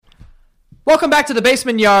Welcome back to the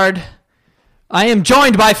basement yard. I am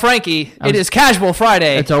joined by Frankie. It is Casual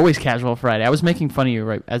Friday. It's always Casual Friday. I was making fun of you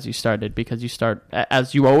right as you started because you start,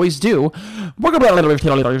 as you always do. You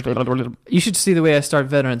should see the way I start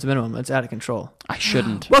Veterans Minimum. It's out of control. I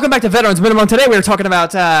shouldn't. Welcome back to Veterans Minimum. Today we were talking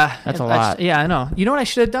about... That's a lot. Yeah, I know. You know what I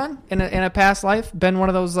should have done in a past life? Been one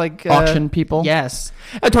of those like... auction people? Yes.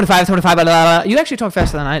 25, blah, blah, blah. You actually talk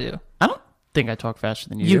faster than I do. I don't think I talk faster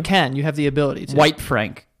than you do. You can. You have the ability to. White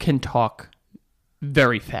Frank can talk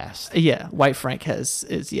very fast. Yeah, White Frank is.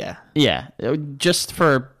 Yeah. Just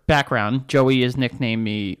for background, Joey has nicknamed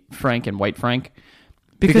me Frank and White Frank.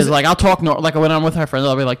 Because like I'll talk like when I'm with my friends,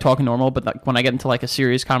 I'll be like talking normal, but like when I get into like a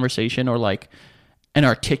serious conversation or like an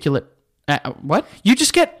articulate what? You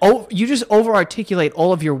just over articulate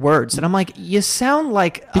all of your words, and I'm like, you sound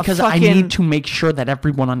like I need to make sure that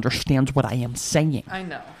everyone understands what I am saying. I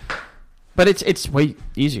know, but it's way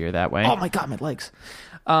easier that way. Oh my god, my legs.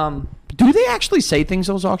 Do they actually say things,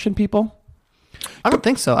 those auction people? I don't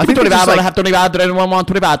think so. I think like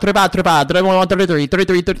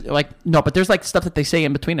no, but there's like stuff that they say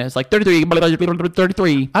in between it. It's like 33.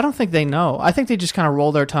 I don't think they know. I think they just kind of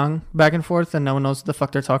roll their tongue back and forth, and no one knows what the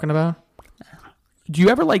fuck they're talking about. Do you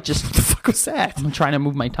ever like just what the fuck was that? I'm trying to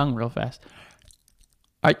move my tongue real fast.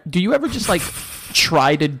 Do you ever just like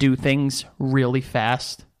try to do things really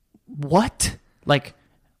fast? What? Like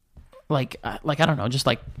I don't know, just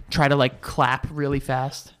like try to like clap really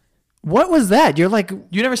fast. What was that? You're like...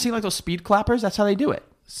 You never seen like those speed clappers? That's how they do it.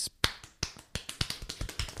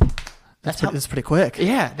 That's pretty quick.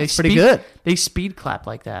 Yeah. That's pretty good. They speed clap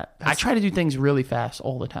like that. I try to do things really fast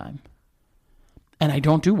all the time. And I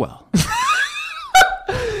don't do well.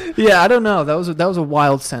 Yeah, I don't know. That was a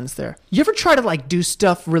wild sense there. You ever try to like do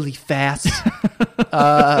stuff really fast?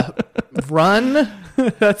 Run?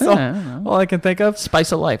 That's all I can think of.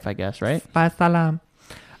 Spice of life, I guess, right? Spice salam.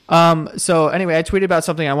 So anyway, I tweeted about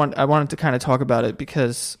something. I wanted to kind of talk about it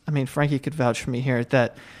because, I mean, Frankie could vouch for me here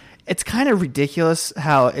that it's kind of ridiculous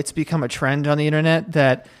how it's become a trend on the internet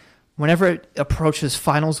that whenever it approaches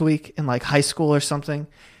finals week in like high school or something,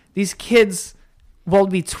 these kids will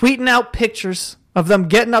be tweeting out pictures of them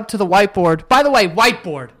getting up to the whiteboard. By the way,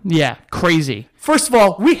 whiteboard. Yeah, crazy. First of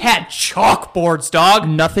all, we had chalkboards, dog.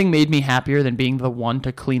 Nothing made me happier than being the one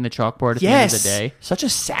to clean the chalkboard at the end of the day. Such a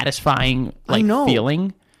satisfying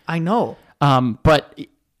feeling. I know. But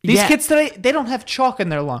these kids today, they don't have chalk in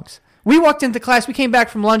their lungs. We walked into class, we came back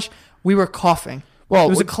from lunch, we were coughing. Well,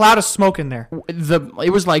 there was a cloud of smoke in there.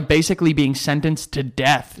 It was like basically being sentenced to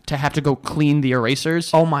death to have to go clean the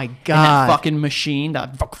erasers. Oh my god! And that fucking machine. It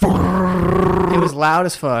was loud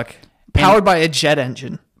as fuck. Powered by a jet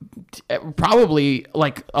engine. Probably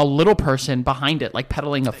like a little person behind it, like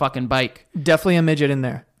pedaling a fucking bike. Definitely a midget in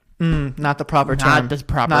there. Not the proper term. Not the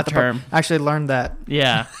proper term. Actually learned that.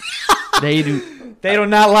 Yeah, they do. They do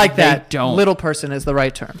not like that. They don't. Little person is the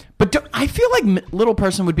right term. But I feel like little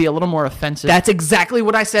person would be a little more offensive. That's exactly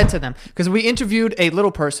what I said to them. Because we interviewed a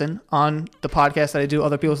little person on the podcast that I do,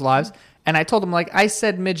 Other People's Lives. And I told them, like, I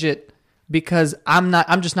said midget because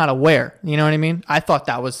I'm just not aware. You know what I mean? I thought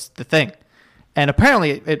that was the thing. And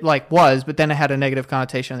apparently it like was, but then it had a negative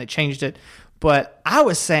connotation and they changed it. But I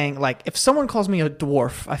was saying, like, if someone calls me a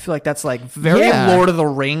dwarf, I feel like that's like very Lord of the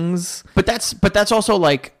Rings. But that's also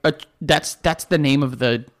like that's the name of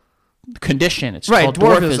the condition. It's called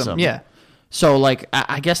dwarfism. Yeah. So like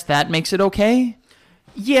I guess that makes it okay.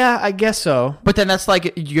 Yeah, I guess so. But then that's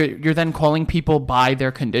like you're then calling people by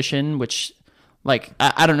their condition, which like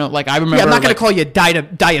I don't know. Like I remember. Yeah, I'm not gonna call you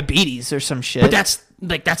diabetes or some shit. But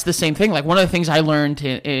that's the same thing. Like one of the things I learned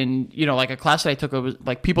in like a class that I took was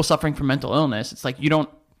like people suffering from mental illness. It's like you don't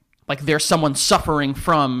like there's someone suffering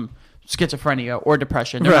from schizophrenia or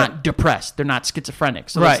depression. They're not depressed. They're not schizophrenic.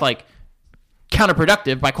 So it's like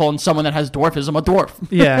counterproductive by calling someone that has dwarfism a dwarf.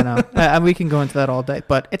 Yeah, I know. We can go into that all day,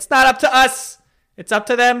 but it's not up to us. It's up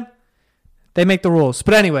to them. They make the rules.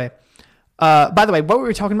 But anyway, by the way, what were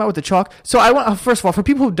we talking about with the chalk? So I want first of all, for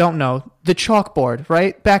people who don't know, the chalkboard,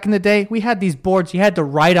 right? Back in the day, we had these boards you had to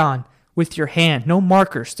write on with your hand. No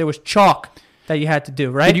markers. There was chalk that you had to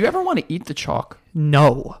do, right? Did you ever want to eat the chalk?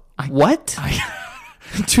 No. What?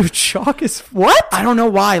 Dude, chalk is what? I don't know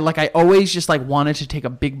why. Like I always just like wanted to take a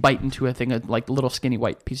big bite into a thing of like little skinny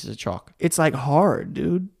white pieces of chalk. It's like hard,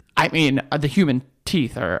 dude. I mean, the human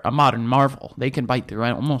teeth are a modern marvel. They can bite through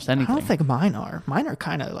almost anything. I don't think mine are. Mine are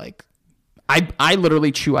kind of like... I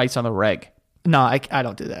literally chew ice on the reg. No, I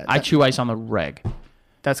don't do that. I chew ice on the reg.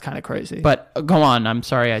 That's kind of crazy. But go on. I'm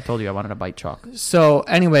sorry I told you I wanted to bite chalk. So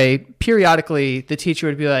anyway, periodically the teacher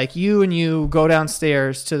would be like, you go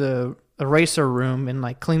downstairs to the eraser room and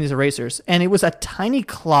like clean these erasers. And it was a tiny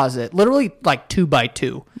closet, literally like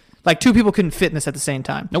 2x2. Like, two people couldn't fit in this at the same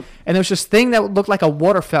time. Nope. And there was this thing that looked like a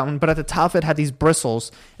water fountain, but at the top of it had these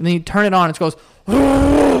bristles. And then you turn it on, and it goes,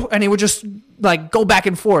 and it would just, like, go back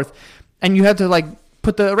and forth. And you had to, like,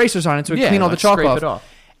 put the erasers on it to clean all the chalk scrape off. it off.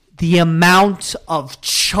 The amount of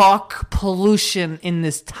chalk pollution in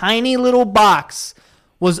this tiny little box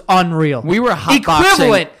was unreal. We were hotboxing.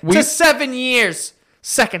 Equivalent to 7 years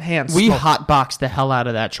secondhand We smoke. hotboxed the hell out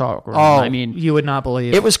of that chalk room. Oh, I mean, you would not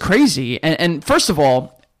believe it was crazy. And first of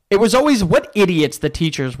all, it was always what idiots the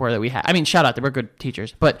teachers were that we had. I mean, shout out, they were good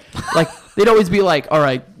teachers. But, like, they'd always be like, all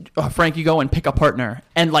right, Frank, you go and pick a partner.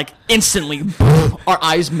 And, like, instantly, boom, our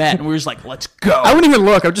eyes met. And we were just like, let's go. I wouldn't even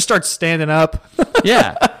look. I would just start standing up.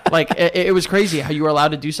 Yeah. Like, it was crazy how you were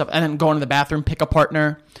allowed to do stuff. And then go into the bathroom, pick a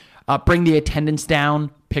partner, bring the attendance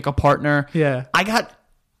down, pick a partner. Yeah. I got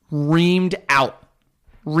reamed out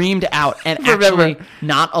and actually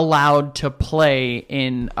not allowed to play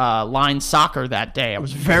in line soccer that day. I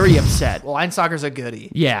was very upset. Line soccer's a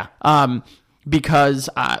goodie. Yeah. Because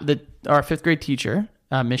our fifth grade teacher,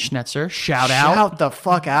 Miss Schnetzer, shout out. Shout the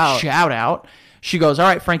fuck out. Shout out. She goes, all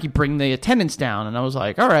right, Frankie, bring the attendance down. And I was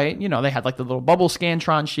like, all right. You know, they had like the little bubble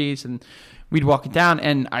Scantron sheets, and we'd walk it down.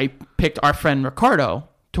 And I picked our friend Ricardo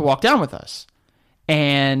to walk down with us.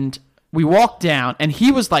 And we walked down, and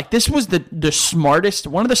he was like, this was the smartest,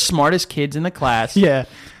 one of the smartest kids in the class. Yeah.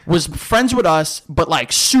 Was friends with us, but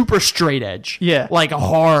like super straight edge. Yeah. Like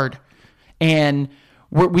hard. And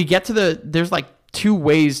we get to there's like two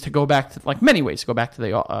ways to go back to, like many ways to go back to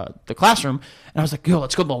the classroom. And I was like, yo,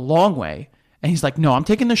 let's go the long way. And he's like, no, I'm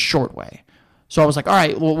taking the short way. So I was like, all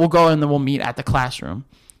right, we'll go and then we'll meet at the classroom.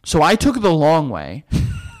 So I took the long way.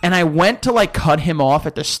 And I went to like cut him off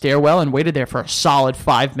at the stairwell and waited there for a solid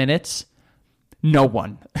 5 minutes. No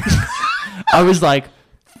one. I was like,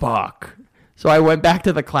 fuck. So I went back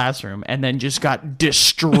to the classroom and then just got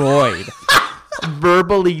destroyed.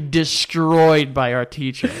 Verbally destroyed by our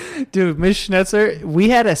teacher. Dude, Miss Schnetzer, we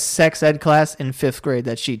had a sex ed class in 5th grade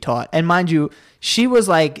that she taught. And mind you, she was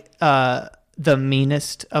like the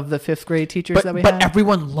meanest of the 5th grade teachers that we had. But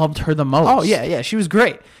everyone loved her the most. Oh, yeah. She was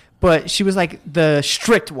great. But she was like the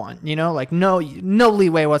strict one, you know, like no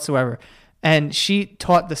leeway whatsoever. And she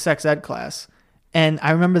taught the sex ed class. And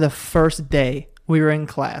I remember the first day we were in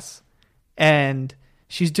class and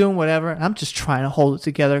she's doing whatever. And I'm just trying to hold it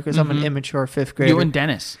together because I'm an immature 5th grader. You and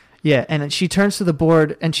Dennis. Yeah. And then she turns to the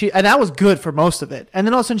board and I was good for most of it. And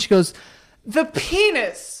then all of a sudden she goes, the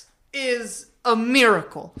penis is a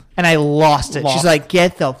miracle. And I lost it. She's like,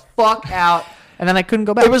 get the fuck out. And then I couldn't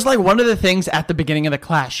go back. It was like one of the things at the beginning of the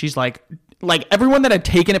class. She's like everyone that had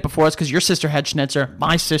taken it before us, because your sister had Schnetzer,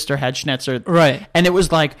 my sister had Schnetzer. Right. And it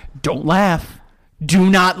was like, don't laugh. Do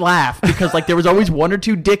not laugh. Because like there was always one or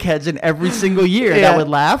two dickheads in every single year that would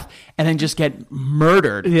laugh and then just get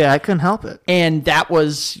murdered. Yeah, I couldn't help it. And that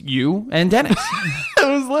was you and Dennis. It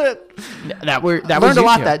was lit. I learned a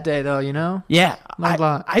lot that day, though, you know? Yeah. Learned a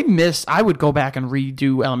lot. I would go back and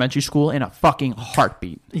redo elementary school in a fucking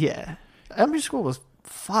heartbeat. Yeah. Elementary school was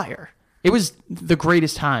fire. It was the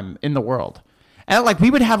greatest time in the world. And like we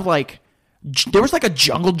would have like, there was like a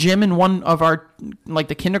jungle gym in one of our, like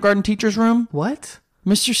the kindergarten teacher's room. What?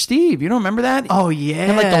 Mr. Steve, you don't remember that? Oh, yeah.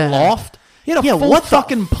 And like the loft. He had a full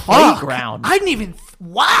fucking playground. I didn't even,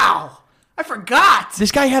 wow. I forgot.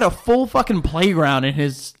 This guy had a full fucking playground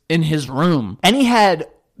in his room. And he had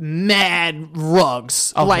mad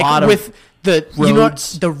rugs. A like lot of with the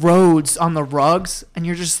roads. You know, the roads on the rugs. And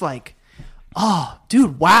you're just like, oh,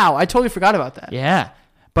 dude, wow. I totally forgot about that. Yeah.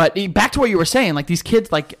 But back to what you were saying, like these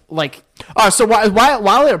kids, like. So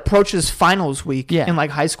while it approaches finals week Yeah. in like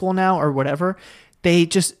high school now or whatever, they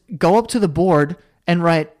just go up to the board and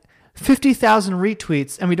write 50,000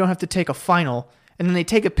 retweets, and we don't have to take a final. And then they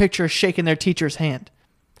take a picture shaking their teacher's hand.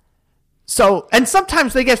 So, and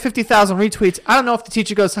sometimes they get 50,000 retweets. I don't know if the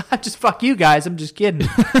teacher goes, just fuck you guys, I'm just kidding.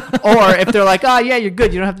 Or if they're like, oh, yeah, you're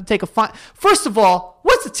good, you don't have to take a final. First of all,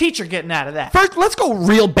 what's the teacher getting out of that? First, let's go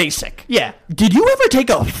real basic. Yeah. Did you ever take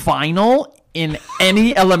a final in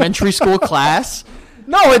any elementary school class?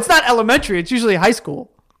 No, it's not elementary. It's usually high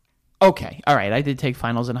school. Okay. All right. I did take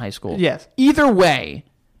finals in high school. Yes. Either way.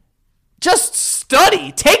 Just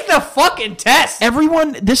study. Take the fucking test.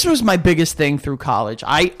 Everyone, this was my biggest thing through college.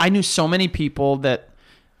 I knew so many people that,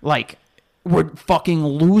 like, would fucking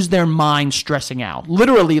lose their mind stressing out.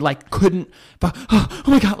 Literally, like, couldn't, oh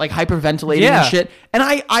my God, like, hyperventilating and shit. And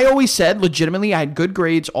I always said, legitimately, I had good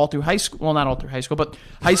grades all through high school. Well, not all through high school, but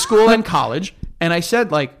high school and college. And I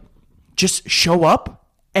said, like, just show up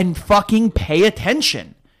and fucking pay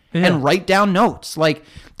attention. And write down notes. Like,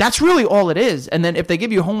 that's really all it is. And then if they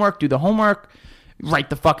give you homework, do the homework. write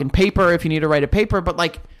the fucking paper if you need to write a paper. But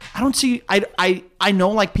like, I don't see. I know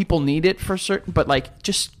like people need it for certain, but like,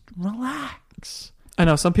 just relax. I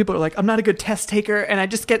know some people are like, I'm not a good test taker, and I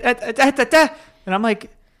just get and I'm like,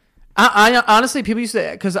 I honestly, people used to,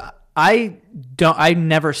 because I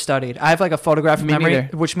never studied. I have like a photographic memory,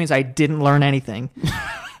 neither. which means I didn't learn anything.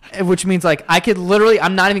 Which means like I could literally,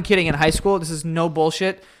 I'm not even kidding, in high school, this is no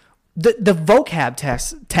bullshit, the vocab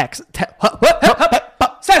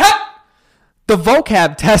the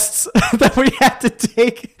vocab tests that we had to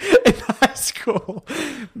take in high school,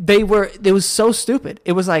 it was so stupid.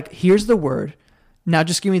 It was like, here's the word, now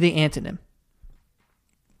just give me the antonym.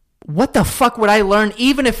 What the fuck would I learn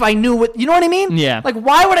even if I knew what, you know what I mean? Yeah. Like,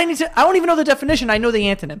 why would I need to, I don't even know the definition, I know the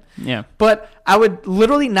antonym. Yeah. But I would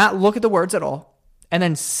literally not look at the words at all, and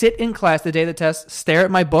then sit in class the day of the test, stare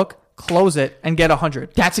at my book, close it, and get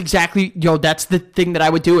 100. That's exactly, that's the thing that I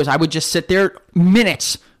would do, is I would just sit there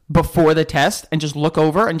minutes before the test and just look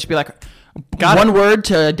over and just be like, one word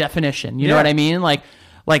to definition. You know what I mean? Like,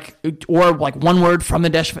 or like one word from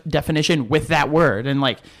the definition with that word. And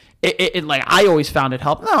like, it like, I always found it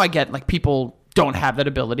helped. Now I get like people don't have that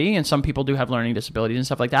ability, and some people do have learning disabilities and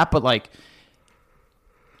stuff like that. But like,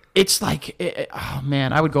 it's like, oh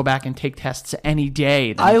man, I would go back and take tests any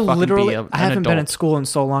day. I haven't been in school in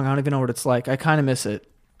so long. I don't even know what it's like. I kind of miss it.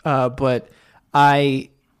 But I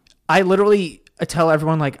literally tell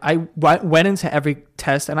everyone, like, I went into every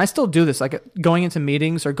test, and I still do this, like going into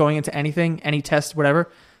meetings or going into anything, any test,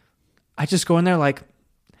 whatever. I just go in there like,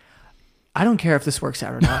 I don't care if this works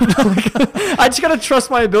out or not. Like, I just gotta trust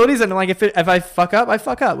my abilities, and like if I fuck up, I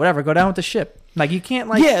fuck up. Whatever, go down with the ship. Like, you can't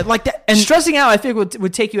like like that. And stressing out, I think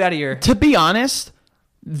would take you out of your. To be honest,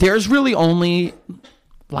 there's really only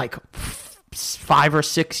like 5 or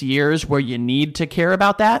 6 years where you need to care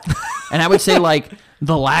about that, and I would say like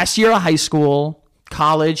the last year of high school,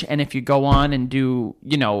 college, and if you go on and do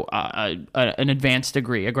an advanced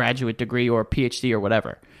degree, a graduate degree, or a PhD or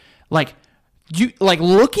whatever, like.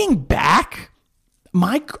 Looking back,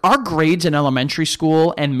 our grades in elementary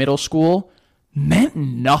school and middle school meant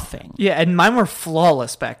nothing. Yeah, and mine were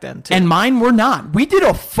flawless back then too. And mine were not. We did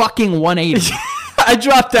a fucking 180. I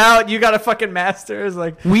dropped out. You got a fucking master's.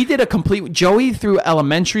 Like, we did a complete. Joey through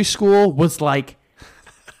elementary school was like,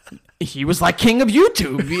 he was like king of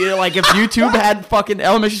YouTube. Like, if YouTube had fucking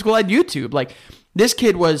elementary school had YouTube, like this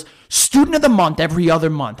kid was student of the month every other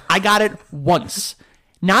month. I got it once.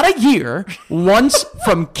 Not a year, once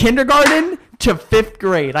from kindergarten to 5th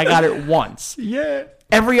grade. I got it once. Yeah.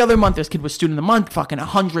 Every other month, this kid was student of the month, fucking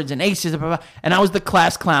hundreds and aces, blah, blah, blah. And I was the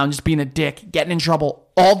class clown, just being a dick, getting in trouble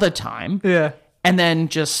all the time. Yeah. And then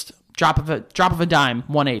just drop of a dime,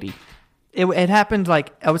 180. It happened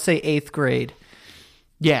like, I would say 8th grade.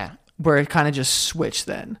 Yeah. Where it kind of just switched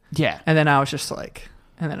then. Yeah. And then I was just like,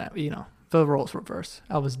 and then the roles reversed.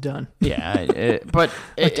 I was done. Yeah, but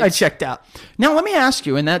I checked out. Now let me ask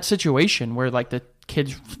you: in that situation where like the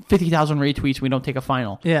kids 50,000 retweets, we don't take a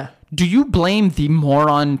final. Yeah. Do you blame the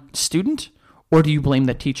moron student, or do you blame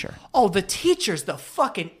the teacher? Oh, the teacher's the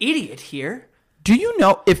fucking idiot here. Do you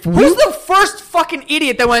know if who's the first fucking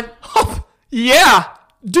idiot that went? Oh, yeah,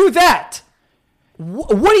 do that.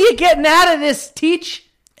 What are you getting out of this? Teach.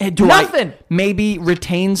 Nothing. Maybe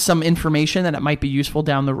retain some information that it might be useful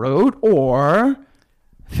down the road, or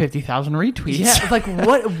 50,000 retweets. Yeah, like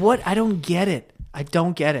what? I don't get it. I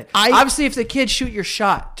don't get it. Obviously, if the kids shoot your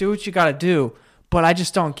shot, do what you got to do. But I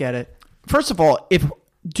just don't get it. First of all,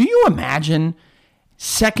 do you imagine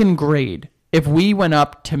 2nd grade if we went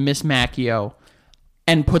up to Miss Macchio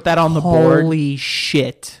and put that on the board? Holy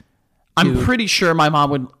shit. Dude. I'm pretty sure my mom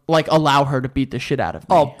would like allow her to beat the shit out of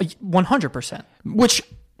me. Oh, 100%. Which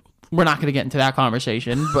we're not going to get into that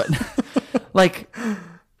conversation, but like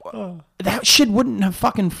that shit wouldn't have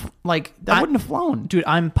fucking wouldn't have flown. Dude,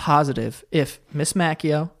 I'm positive if Miss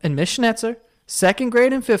Macchio and Miss Schnetzer, 2nd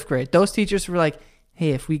grade and 5th grade, those teachers were like,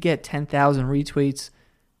 hey, if we get 10,000 retweets,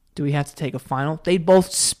 do we have to take a final? They'd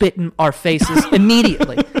both spit in our faces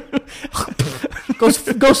immediately. Go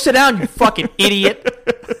sit down, you fucking idiot.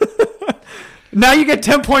 Now you get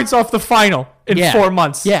 10 points off the final in 4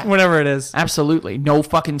 months. Yeah. Whatever it is. Absolutely. No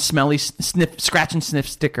fucking smelly scratch and sniff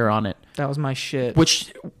sticker on it. That was my shit.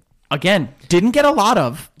 Which, again, didn't get a lot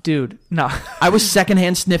of. Dude, no. I was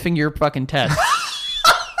secondhand sniffing your fucking test.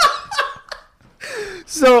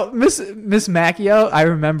 So Miss Macchio, I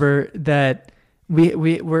remember that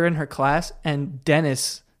we were in her class, and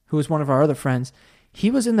Dennis, who was one of our other friends, he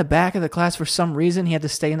was in the back of the class for some reason. He had to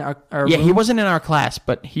stay in our room. Yeah, he wasn't in our class,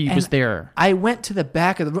 but he was there. I went to the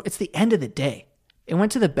back of the room. It's the end of the day. I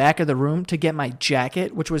went to the back of the room to get my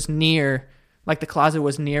jacket, which was near Like the closet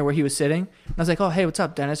was near where he was sitting. And I was like, oh, hey, what's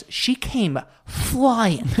up, Dennis? She came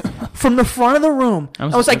flying from the front of the room.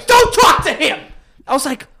 I was like, don't talk to him. I was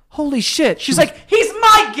like, holy shit. She's like, he's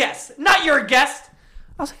my guest, not your guest.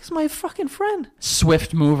 I was like, he's my fucking friend.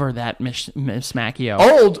 Swift mover, that Miss Macchio.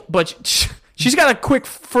 Old, but she's got a quick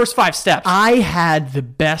first 5 steps. I had the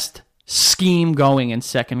best scheme going in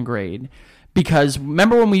 2nd grade because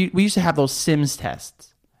remember when we used to have those Sims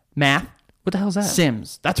tests? Math? What the hell is that?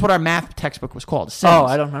 Sims. That's what our math textbook was called. Sims. Oh,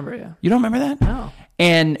 I don't remember. Yeah. You don't remember that? No.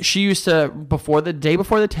 And she used to, before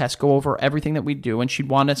the test, go over everything that we do, and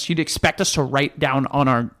she'd expect us to write down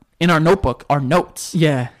in our notebook our notes.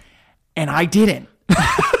 Yeah. And I didn't.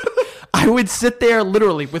 I would sit there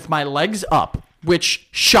literally with my legs up, which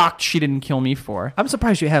shocked she didn't kill me for. I'm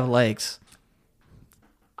surprised you have legs.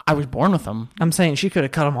 I was born with them. I'm saying she could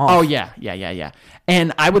have cut them off. Oh, yeah.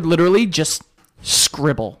 And I would literally just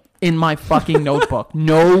scribble in my fucking notebook.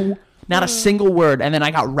 No, not a single word. And then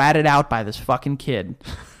I got ratted out by this fucking kid.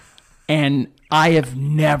 And I have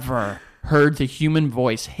never heard the human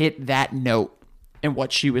voice hit that note in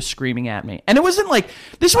what she was screaming at me. And it wasn't like,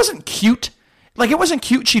 this wasn't cute. Like, it wasn't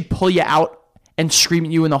cute. She'd pull you out and scream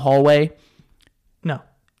at you in the hallway. No.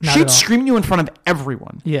 She'd scream you in front of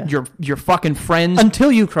everyone. Yeah. Your fucking friends.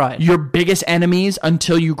 Until you cried. Your biggest enemies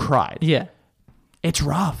until you cried. Yeah. It's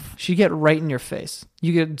rough. She'd get right in your face.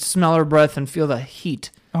 You could smell her breath and feel the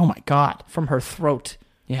heat. Oh, my God. From her throat.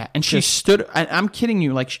 Yeah. And she stood, I'm kidding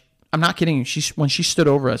you. Like, I'm not kidding you. When she stood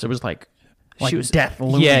over us, it was like she was death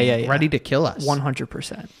looming, ready to kill us.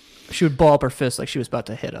 100%. She would ball up her fist like she was about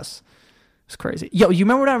to hit us. It's crazy. Yo, you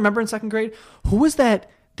remember what I remember in 2nd grade? Who was that?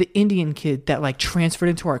 The Indian kid that like transferred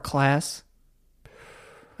into our class.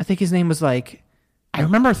 I think his name was like. I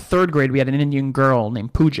remember 3rd grade. We had an Indian girl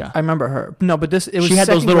named Pooja. I remember her. No, but it was. She had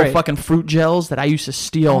those little grade. fucking fruit gels that I used to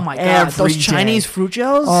steal. Oh my god, those day. Chinese fruit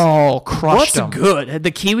gels. Oh, crushed them. What's good?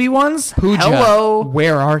 The kiwi ones. Pooja. Hello.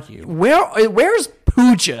 Where are you? Where's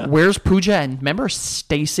Pooja? Where's Pooja? And remember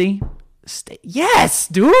Stacy? Yes,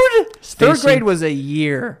 dude. Stacey. 3rd grade was a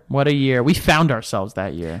year. What a year. We found ourselves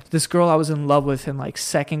that year. This girl I was in love with in like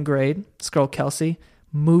 2nd grade, this girl Kelsey,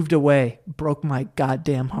 moved away, broke my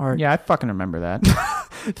goddamn heart. Yeah, I fucking remember that.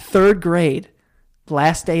 3rd grade,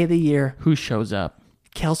 last day of the year. Who shows up?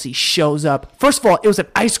 Kelsey shows up. First of all, it was an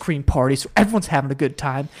ice cream party, so everyone's having a good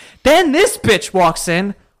time. Then this bitch walks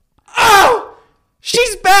in. Oh!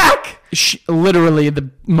 She's back! Literally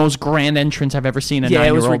the most grand entrance I've ever seen a 9-year-old have. Yeah,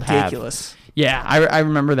 it was ridiculous. Yeah, I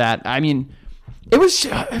remember that. I mean, it was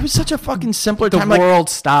such a fucking simpler time. The world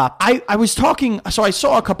stopped. I was talking, so I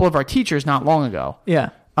saw a couple of our teachers not long ago. Yeah.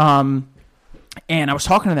 And I was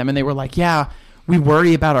talking to them, and they were like, yeah, we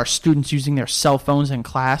worry about our students using their cell phones in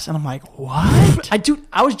class. And I'm like, what?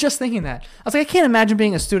 I was just thinking that. I was like, I can't imagine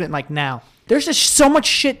being a student like now. There's just so much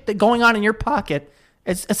shit going on in your pocket.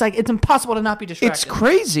 It's like it's impossible to not be distracted. It's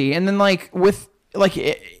crazy. And then like with like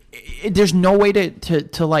there's no way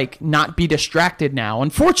to like not be distracted now.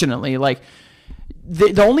 Unfortunately, like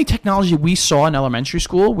the only technology we saw in elementary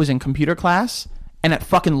school was in computer class and at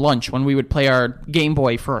fucking lunch when we would play our Game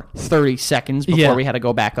Boy for 30 seconds before we had to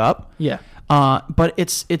go back up. Yeah. But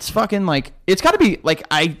it's fucking like it's got to be like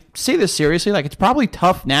I say this seriously, like it's probably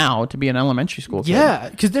tough now to be an elementary school kid. Yeah,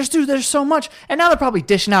 because there's so much, and now they're probably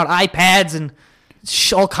dishing out iPads and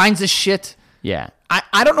all kinds of shit. Yeah,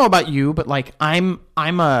 I don't know about you, but like I'm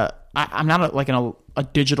not a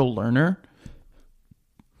digital learner.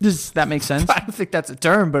 Does that make sense? I don't think that's a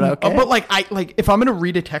term, but okay. But like if I'm gonna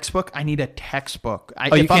read a textbook, I need a textbook.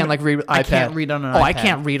 You can't like read iPad. I can't read on an iPad. I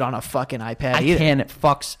can't read on a fucking iPad either. I can. It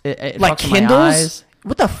fucks. It like fucks Kindles. my eyes.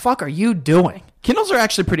 What the fuck are you doing? Kindles are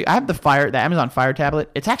actually pretty. I have the Amazon Fire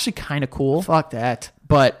tablet. It's actually kind of cool. Fuck that.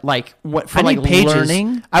 But like what for I need like pages.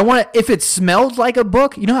 learning? I want if it smelled like a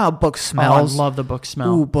book. You know how a book smells. Oh, I love the book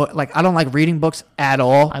smell. Ooh, but like I don't like reading books at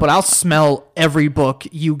all. But I'll smell every book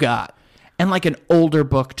you got. And like an older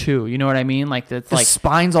book too, you know what I mean? Like that's the like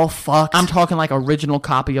spine's all fucked. I'm talking like original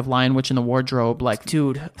copy of Lion Witch in the Wardrobe. Like,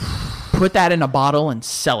 dude, put that in a bottle and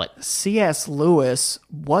sell it. C.S. Lewis,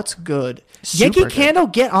 what's good? Super Yankee good. Candle,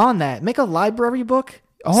 get on that. Make a library book.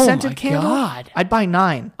 Oh Scented my candle. God. I'd buy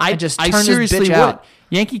 9. I turn seriously this bitch would. out.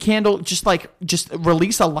 Yankee Candle, just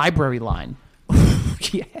release a library line.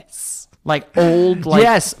 Yes. Like old, like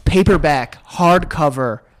yes, paperback,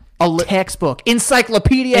 hardcover. A textbook.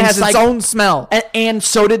 Encyclopedia has its own smell. And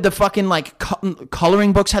so did the fucking like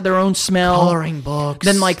coloring books had their own smell. Coloring books.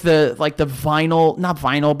 Then like the vinyl, not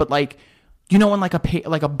vinyl, but like you know when like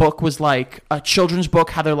a book was like a children's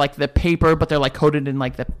book, how they're like the paper, but they're like coated in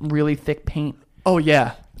like the really thick paint. Oh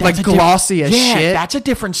yeah, That's like glossy as shit. Yeah, that's a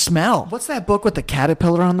different smell. What's that book with the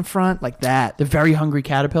caterpillar on the front? Like that. The Very Hungry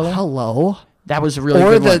Caterpillar. Hello. That was a really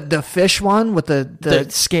or good one. the fish one with The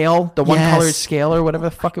scale, the one-colored scale or whatever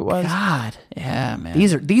the fuck it was. God. Yeah, man.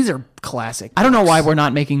 These are classic. I don't know why we're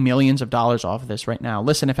not making millions of dollars off of this right now.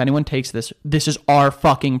 Listen, if anyone takes this, this is our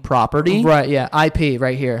fucking property. Right, yeah. IP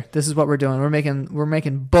right here. This is what we're doing. We're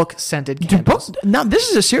making book-scented candles. Now,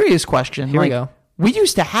 this is a serious question. Here we go. We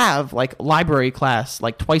used to have like library class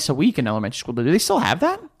like twice a week in elementary school. Do they still have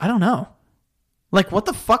that? I don't know. Like, what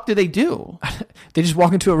the fuck do they do? They just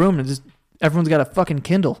walk into a room and just everyone's got a fucking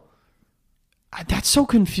Kindle. That's so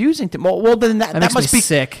confusing to me. Well, then that makes must me be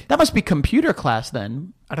sick. That must be computer class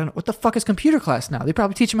then. I don't know. What the fuck is computer class now? They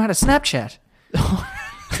probably teach them how to Snapchat. Who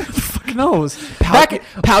the fuck knows?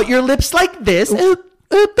 Pout your lips like this.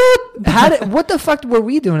 What the fuck were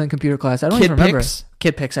we doing in computer class? I don't even remember.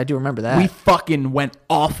 Kid Pics. I do remember that. We fucking went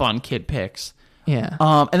off on Kid Pics. Yeah.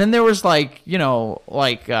 And then there was like,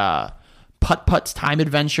 Putt-Putt's Time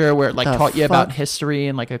Adventure where it like taught you about history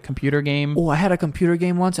and like a computer game. Oh, I had a computer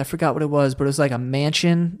game once. I forgot what it was, but it was like a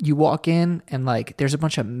mansion. You walk in and like there's a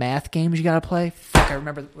bunch of math games you gotta play. Fuck, I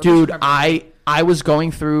remember. Dude, I was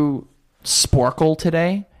going through Sporkle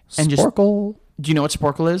today. And Sporkle? Do you know what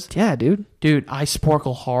Sporkle is? Yeah, dude. Dude, I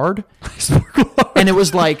Sporkle hard. And it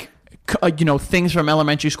was like, things from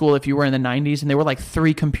elementary school if you were in the 90s. And there were like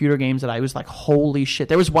 3 computer games that I was like, holy shit.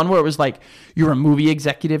 There was one where it was like you're a movie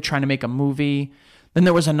executive trying to make a movie. Then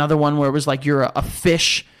there was another one where it was like you're a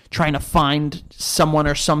fish trying to find someone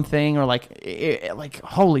or something, or like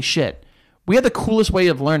holy shit. We had the coolest way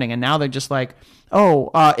of learning, and now they're just like,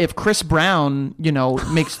 if Chris Brown,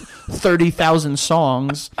 makes 30,000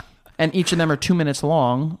 songs and each of them are 2 minutes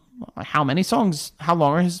long, how many songs, how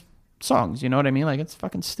long are his songs? You know what I mean? Like, it's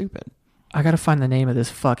fucking stupid. I gotta find the name of this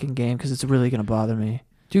fucking game because it's really gonna bother me.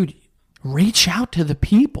 Dude, reach out to the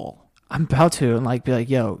people. I'm about to and be like,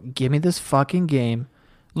 yo, give me this fucking game.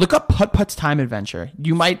 Look up Putt-Putt's Time Adventure.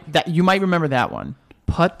 You might remember that one.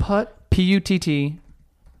 Putt-Putt? Putt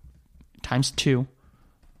times 2.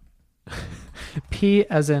 P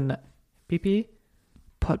as in PP?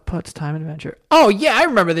 Putt-Putt's Time Adventure. Oh yeah, I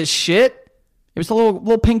remember this shit. It was a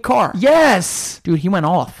little pink car. Yes. Dude, he went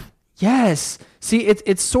off. Yes. See,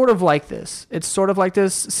 it's sort of like this. It's sort of like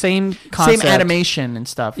this. Same concept. Same animation and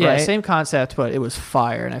stuff, right? Yeah, same concept, but it was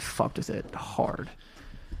fire, and I fucked with it hard.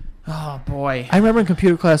 Oh, boy. I remember in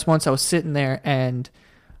computer class once I was sitting there, and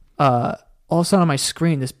all of a sudden on my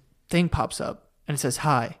screen, this thing pops up, and it says,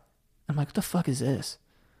 hi. I'm like, what the fuck is this?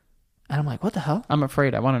 And I'm like, what the hell? I'm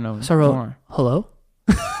afraid. I want to know so I wrote, more. Hello?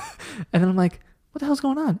 And then I'm like, what the hell's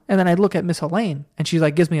going on? And then I look at Miss Helene, and she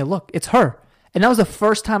gives me a look. It's her. And that was the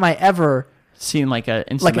first time I ever seen an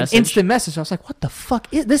instant message. An instant message. I was like, what the fuck?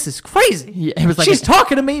 This is crazy. Yeah, it was like she's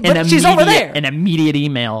talking to me, but she's over there. An immediate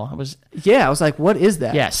email. I was like, what is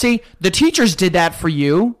that? Yeah, see, the teachers did that for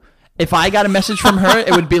you. If I got a message from her,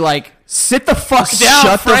 it would be like, sit the fuck down,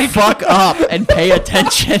 shut Frank. the fuck up and pay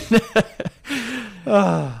attention.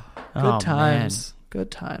 Good times. Man. Good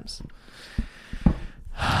times.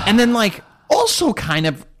 And then also kind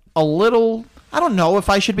of a little, I don't know if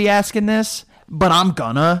I should be asking this, but I'm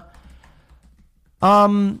gonna.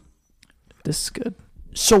 This is good.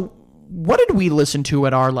 So what did we listen to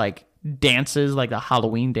at our dances, like the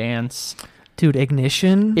Halloween dance? Dude,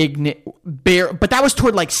 Ignition. But that was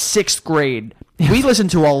toward 6th grade. We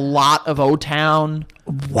listened to a lot of O-Town.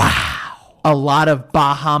 Wow. A lot of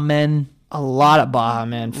Baha Men. A lot of Baha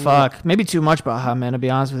Men. Fuck. Maybe too much Baha Men, to be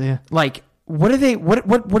honest with you. What do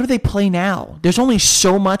they play now? There's only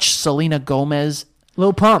so much Selena Gomez.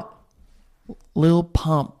 Lil Pump. Lil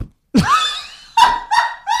Pump.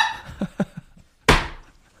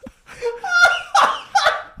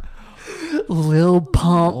 Lil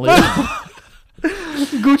Pump.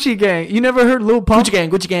 Gucci Gang. You never heard Lil Pump?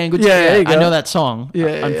 Gucci Gang. Yeah, there you go. I know that song.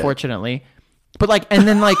 Yeah, unfortunately. But and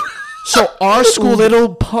then so our school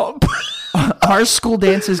Little Pump. Our school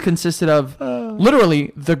dances consisted of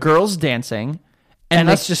literally the girls dancing and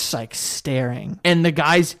us just staring, and the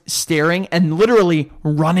guys staring and literally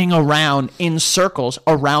running around in circles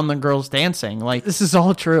around the girls dancing. This is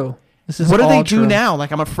all true. What do they do now?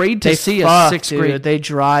 I'm afraid to see a 6th grade. They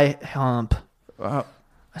dry hump.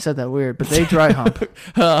 I said that weird, but they dry hump.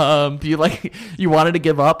 Do you wanted to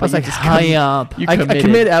give up? I was high up. I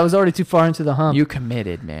committed. I was already too far into the hump. You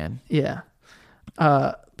committed, man. Yeah.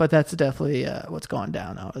 But that's definitely what's going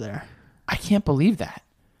down over there. I can't believe that.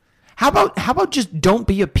 How about just don't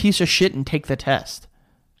be a piece of shit and take the test?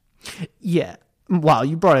 Yeah. Wow,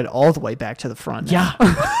 you brought it all the way back to the front now.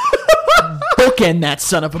 Yeah. Bookend that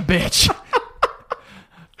son of a bitch.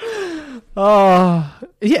 Oh,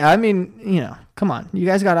 yeah. I mean, come on. You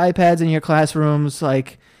guys got iPads in your classrooms.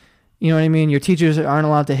 You know what I mean? Your teachers aren't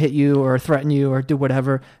allowed to hit you or threaten you or do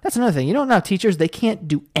whatever. That's another thing. You don't have teachers. They can't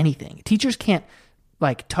do anything. Teachers can't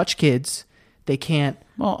like touch kids. They can't.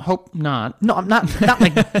 Well, hope not. No, I'm not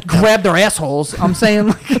like grab their assholes. I'm saying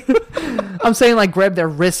like grab their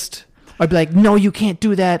wrist or be like, no, you can't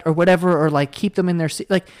do that or whatever, or like keep them in their seat.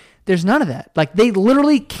 Like there's none of that. Like they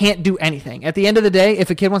literally can't do anything. At the end of the day, if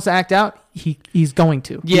a kid wants to act out, he's going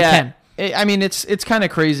to. Yeah. He can. I mean, it's kind of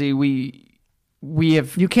crazy. We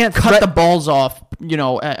have you can't cut the balls off,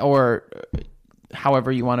 or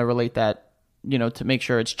however you want to relate that, to make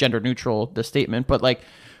sure it's gender neutral, the statement. But like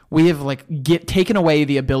we have taken away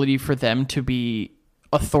the ability for them to be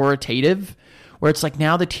authoritative, where it's like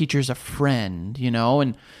now the teacher's a friend,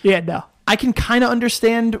 and yeah, no. I can kind of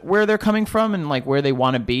understand where they're coming from and like where they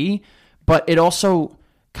want to be, but it also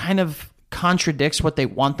kind of contradicts what they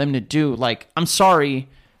want them to do. Like, I'm sorry,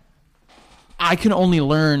 I can only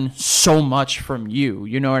learn so much from you.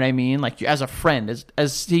 You know what I mean? Like, as a friend,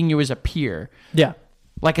 as seeing you as a peer. Yeah.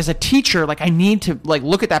 Like, as a teacher, like, I need to like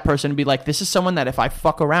look at that person and be like, this is someone that if I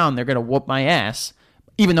fuck around, they're gonna whoop my ass,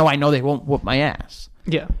 even though I know they won't whoop my ass.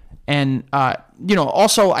 Yeah. And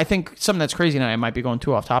also, I think something that's crazy, and I might be going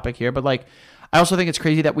too off topic here, but like, I also think it's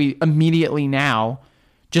crazy that we immediately now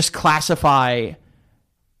just classify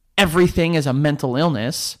everything as a mental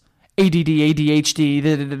illness. ADD,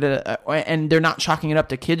 ADHD, and they're not chalking it up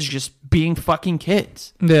to kids just being fucking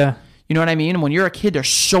kids. Yeah. You know what I mean? And when you're a kid, there's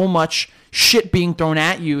so much shit being thrown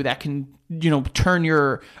at you that can, turn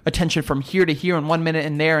your attention from here to here in 1 minute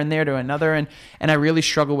and there to another. And I really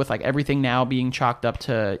struggle with like everything now being chalked up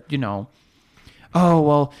to, oh,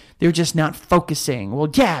 well, they're just not focusing. Well,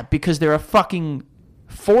 yeah, because they're a fucking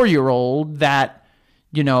 4-year-old that,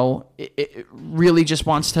 it really just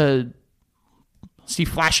wants to see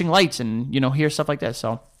flashing lights and, hear stuff like that.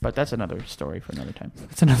 So, but that's another story for another time.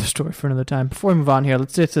 That's another story for another time. Before we move on here,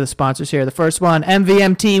 let's get to the sponsors here. The first one,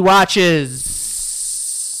 MVMT watches.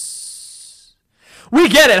 We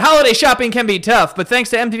get it. Holiday shopping can be tough, but thanks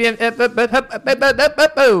to MVMT,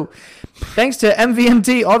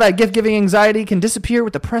 all that gift-giving anxiety can disappear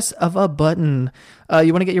with the press of a button.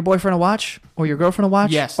 You want to get your boyfriend a watch or your girlfriend a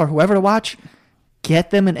watch? Yes. Or whoever to watch?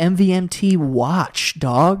 Get them an MVMT watch,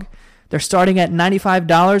 dog. They're starting at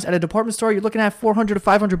 $95 at a department store. You're looking at $400 to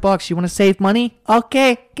 $500. You want to save money?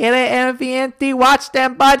 Okay, get an MVMT watch,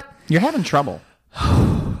 then, bud. You're having trouble.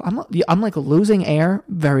 I'm like losing air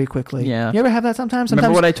very quickly. Yeah. You ever have that sometimes?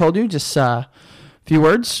 Remember what I told you? Just a few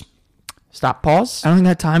words. Stop, pause. I don't even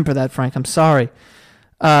have time for that, Frank. I'm sorry.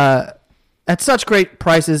 At such great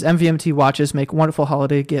prices, MVMT watches make wonderful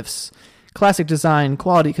holiday gifts. Classic design,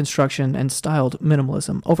 quality construction, and styled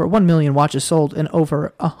minimalism. Over 1 million watches sold in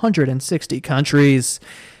over 160 countries.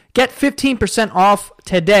 Get 15% off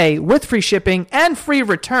today with free shipping and free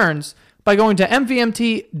returns by going to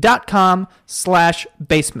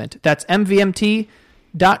mvmt.com/basement. That's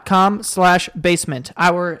mvmt.com/basement.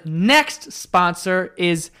 Our next sponsor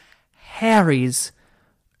is Harry's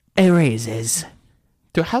Erasers.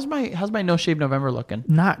 Dude, how's my No Shave November looking?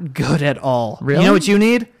 Not good at all. Really? You know what you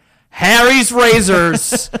need? Harry's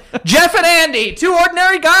razors. Jeff and Andy, two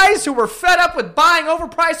ordinary guys who were fed up with buying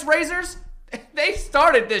overpriced razors. They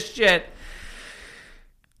started this shit.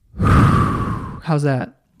 How's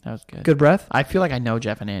that? That was good. Good breath? I feel like I know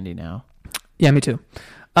Jeff and Andy now. Yeah, me too.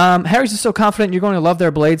 Harry's is so confident you're going to love their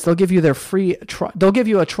blades. They'll give you their free. They'll give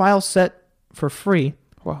you a trial set for free.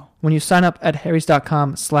 Wow. When you sign up at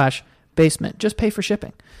harrys.com/basement. Just pay for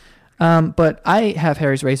shipping. But I have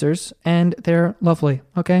Harry's razors, and they're lovely,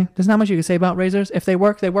 okay? There's not much you can say about razors. If they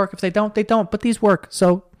work, they work. If they don't, they don't. But these work.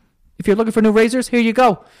 So if you're looking for new razors, here you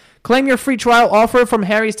go. Claim your free trial offer from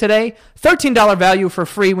Harry's today. $13 value for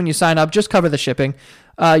free when you sign up. Just cover the shipping.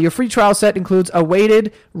 Your free trial set includes a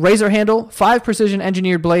weighted razor handle, 5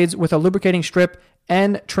 precision-engineered blades with a lubricating strip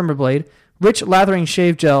and trimmer blade, rich lathering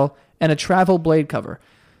shave gel, and a travel blade cover.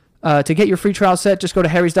 To get your free trial set, just go to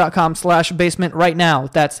harrys.com/basement right now.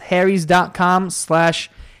 That's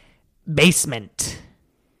harrys.com/basement.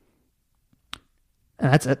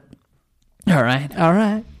 And that's it. All right. All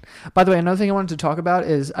right. By the way, another thing I wanted to talk about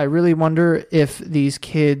is I really wonder if these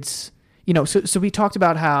kids, so we talked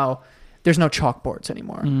about how there's no chalkboards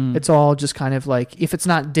anymore. It's all just kind of like, if it's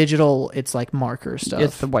not digital, it's like marker stuff.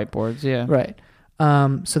 It's the whiteboards, yeah. Right.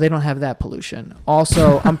 So they don't have that pollution.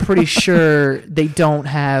 Also, I'm pretty sure they don't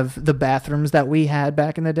have the bathrooms that we had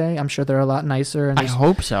back in the day. I'm sure they're a lot nicer. And I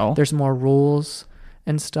hope so. There's more rules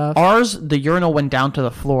and stuff. Ours, the urinal went down to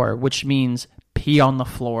the floor, which means pee on the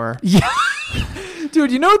floor. Yeah.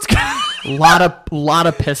 Dude, you know what's lot of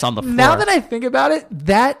piss on the floor. Now that I think about it,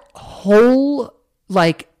 that whole,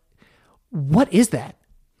 like, what is that?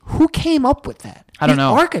 Who came up with that? I don't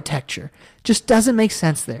know. Architecture just doesn't make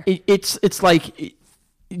sense there. It's like,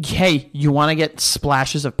 hey, you want to get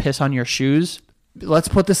splashes of piss on your shoes? Let's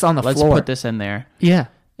put this on the floor. Let's put this in there. Yeah.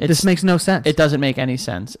 This makes no sense. It doesn't make any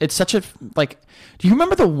sense. It's such a, like, do you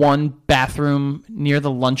remember the one bathroom near the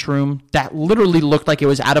lunchroom that literally looked like it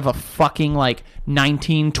was out of a fucking, like,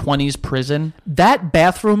 1920s prison? That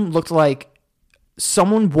bathroom looked like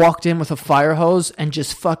someone walked in with a fire hose and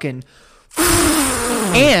just fucking...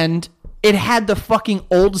 And it had the fucking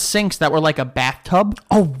old sinks that were like a bathtub.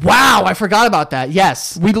 Oh, wow. I forgot about that.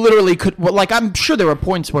 Yes. We literally could, well, like, I'm sure there were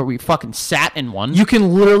points where we fucking sat in one. You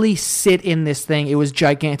can literally sit in this thing. It was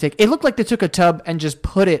gigantic. It looked like they took a tub and just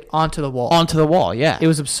put it onto the wall. Onto the wall, yeah. It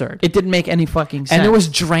was absurd. It didn't make any fucking sense. And there was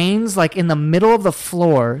drains, like, in the middle of the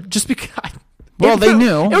floor just because... Well, they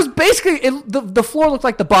knew. It was basically... the floor looked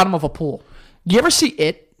like the bottom of a pool. You ever see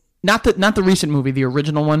It? Not the recent movie, the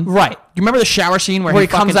original one. Right. You remember the shower scene where he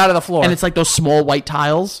comes out of the floor and it's like those small white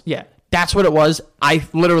tiles? Yeah. That's what it was. I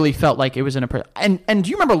literally felt like it was in a... And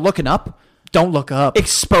do you remember looking up? Don't look up.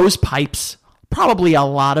 Exposed pipes. Probably a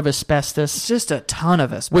lot of asbestos. It's just a ton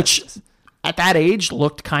of asbestos. Which, at that age,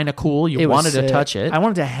 looked kind of cool. You wanted to touch it. I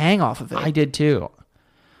wanted to hang off of it. I did too.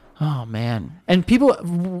 Oh, man. And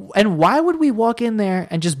why would we walk in there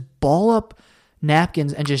and just ball up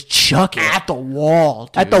napkins and just chuck it at the wall,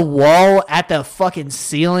 dude. At the wall, at the fucking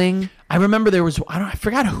ceiling? I remember there was, I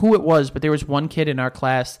forgot who it was, but there was one kid in our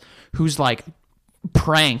class whose like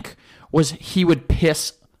prank was he would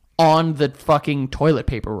piss on the fucking toilet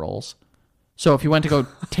paper rolls. So if you went to go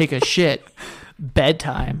take a shit,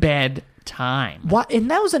 bedtime. What? And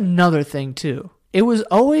that was another thing too. It was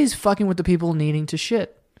always fucking with the people needing to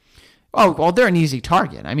shit. Oh, well, they're an easy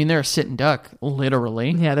target. I mean, they're a sitting duck,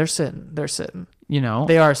 literally. Yeah, they're sitting. You know,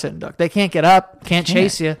 they are a sitting duck. They can't get up, can't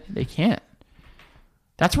chase you. They can't.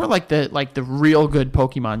 That's where like the real good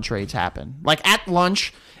Pokemon trades happen. Like at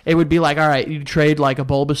lunch, it would be like, all right, you trade like a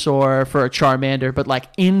Bulbasaur for a Charmander, but like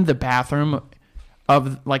in the bathroom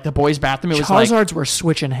of like the boys' bathroom, it was like Charizards were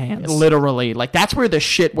switching hands. Literally, like that's where the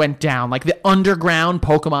shit went down. Like the underground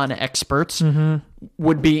Pokemon experts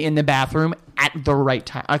would be in the bathroom at the right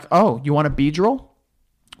time. Like, oh, you want a Beedrill?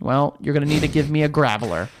 Well, you're gonna need to give me a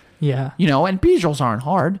Graveler. Yeah, you know, and Beedrills aren't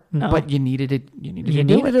hard. No, but you needed it. You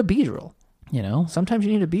needed a Beedrill. You know, sometimes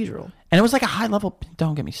you need a Beedrill, and it was like a high level.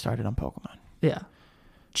 Don't get me started on Pokemon. Yeah,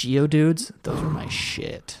 Geodudes, those were my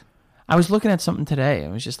shit. I was looking at something today.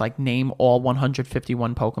 It was just like name all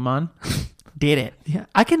 151 Pokemon. Did it? Yeah,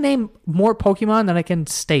 I can name more Pokemon than I can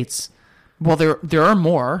states. Well, there are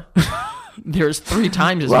more. There's 3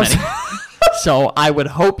 times as many. So I would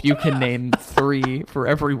hope you can name 3 for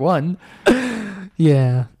every one.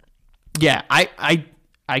 Yeah. Yeah, I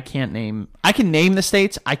can't name. I can name the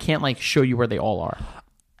states. I can't like show you where they all are.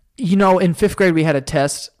 You know, in 5th grade we had a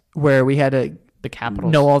test where we had to the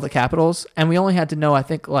capitals. Know all the capitals, and we only had to know I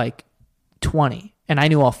think like 20, and I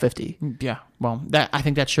knew all 50. Yeah, well, I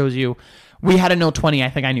think that shows you. We had to know 20. I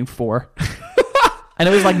think I knew 4. And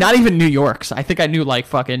it was like not even New York's. I think I knew like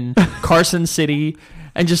fucking Carson City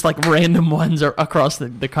and just like random ones across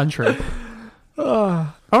the country.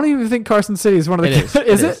 I don't even think Carson City is one of the...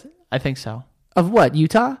 Is it? I think so. Of what,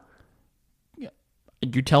 Utah?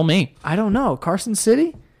 You tell me. I don't know. Carson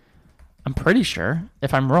City? I'm pretty sure.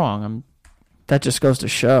 If I'm wrong, That just goes to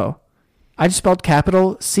show. I just spelled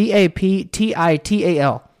capital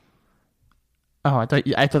Captital. Oh, I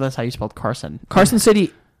thought that's how you spelled Carson. Carson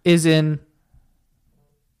City is in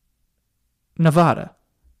Nevada.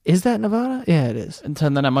 Is that Nevada? Yeah, it is. And so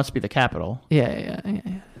then it must be the capital. Yeah, it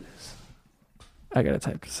is. I gotta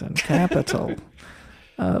type this in. Capital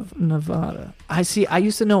of Nevada. I see. I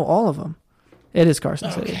used to know all of them. It is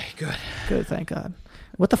Carson City. Okay, good. Good, thank God.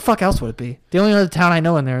 What the fuck else would it be? The only other town I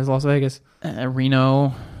know in there is Las Vegas.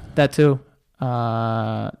 Reno. That too.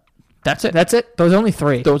 That's it. That's it? Those are only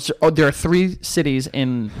 3. There are 3 cities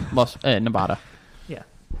in Nevada. Yeah.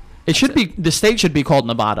 The state should be called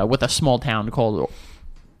Nevada with a small town called...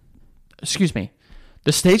 Excuse me.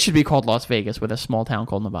 The state should be called Las Vegas with a small town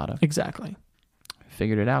called Nevada. Exactly.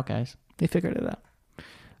 Figured it out, guys. They figured it out.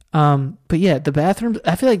 But yeah, the bathrooms,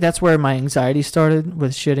 I feel like that's where my anxiety started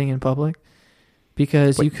with shitting in public.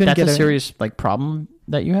 Because you couldn't get a serious like problem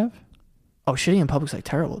that you have? Oh, shitting in public's like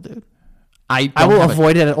terrible, dude. I will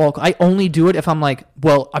avoid it at all. I only do it if I'm like,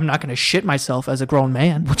 well, I'm not going to shit myself as a grown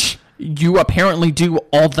man. Which you apparently do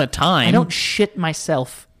all the time. I don't shit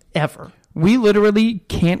myself ever. We literally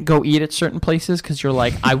can't go eat at certain places because you're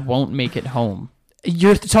like, I won't make it home.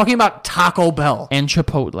 You're talking about Taco Bell. And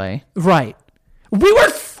Chipotle. Right. We were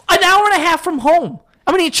an hour and a half from home.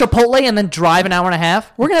 I'm gonna eat Chipotle and then drive an hour and a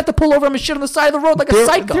half. We're gonna have to pull over and shit on the side of the road like a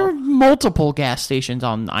psycho. There are multiple gas stations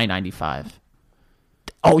on I-95.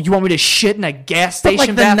 Oh, you want me to shit in a gas station like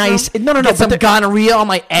the bathroom? nice, no, Get some gonorrhea on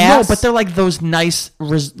my ass? No, but they're like those nice,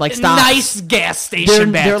 like stops. Nice gas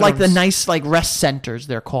station bathrooms. They're like the nice like rest centers.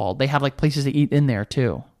 They're called. They have like places to eat in there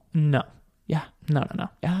too. No. Yeah. No.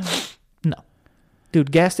 Yeah. No.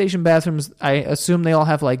 Dude, gas station bathrooms, I assume they all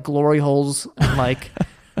have like glory holes and like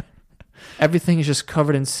everything is just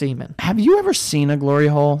covered in semen. Have you ever seen a glory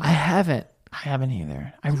hole? I haven't. I haven't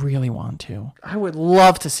either. I really want to. I would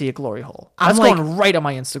love to see a glory hole. I'm That's like- going right on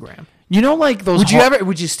my Instagram. You know, like those.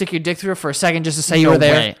 Would you stick your dick through it for a second just to say you No were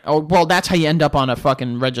there? way. Oh, well, that's how you end up on a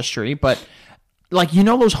fucking registry. But like, you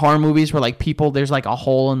know those horror movies where like people, there's like a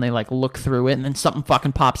hole and they like look through it and then something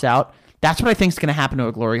fucking pops out. That's what I think is gonna happen to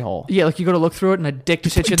a glory hole. Yeah, like you go to look through it and a dick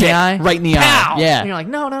just hits you in the Dick, eye. right in the eye. Pow! Yeah. And you're like,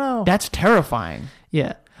 no. That's terrifying.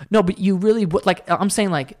 Yeah. No, but you really would, like, I'm saying,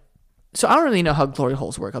 like, so I don't really know how glory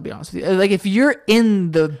holes work, I'll be honest with you. Like, if you're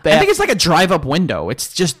in the I think it's like a drive-up window.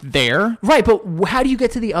 It's just there. Right, but how do you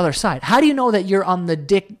get to the other side? How do you know that you're on the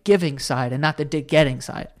dick giving side and not the dick getting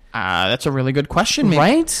side? That's a really good question. Maybe.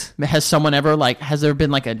 Right? Has someone ever has there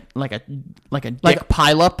been like a dick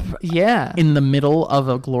pileup Yeah. in the middle of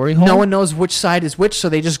a glory hole? No one knows which side is which, so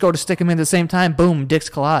they just go to stick them in at the same time. Boom, dicks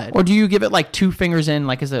collide. Or do you give it like two fingers in?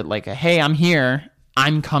 Like, is it like a, hey, I'm here,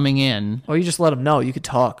 I'm coming in? Or you just let them know. You could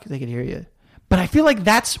talk. They could hear you. But I feel like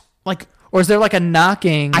that's like, Or is there like a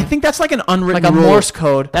knocking? I think that's like an unwritten like a rule. Morse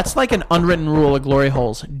code. That's like an unwritten rule of glory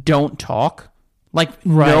holes. Don't talk. Like,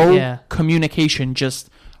 Right, no yeah. communication, just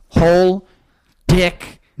hole,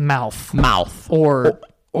 dick, Mouth. or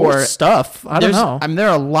stuff. I don't know. I mean, there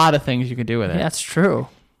are a lot of things you could do with it. Yeah, that's true.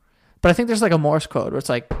 But I think there's like a Morse code where it's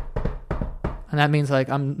like, and that means like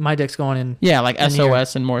my dick's going in. Yeah, like in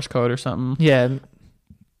SOS and Morse code or something. Yeah,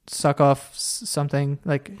 suck off something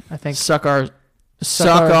like I think Suck our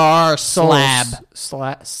souls.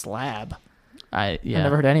 slab. Slab. Yeah. I've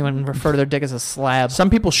never heard anyone refer to their dick as a slab. Some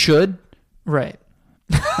people should. Right.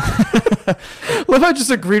 Well, if I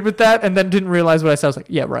just agreed with that and then didn't realize what I said, I was like,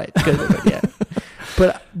 yeah, right. Good. Yeah.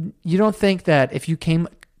 But you don't think that if you came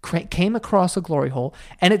across a glory hole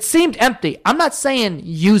and it seemed empty, I'm not saying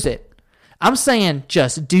use it. I'm saying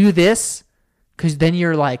just do this because then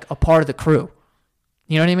you're like a part of the crew.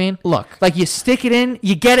 You know what I mean? Look. Like you stick it in,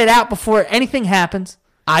 you get it out before anything happens.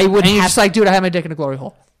 And you're just like, dude, I have my dick in a glory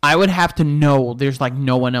hole. I would have to know there's like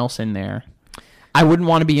no one else in there. I wouldn't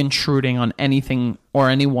want to be intruding on anything or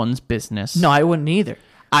anyone's business. No, I wouldn't either.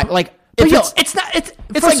 But It's not.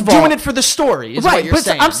 It's like doing it for the story. Is right, what you're but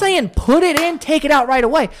saying. I'm saying put it in, take it out right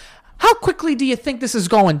away. How quickly do you think this is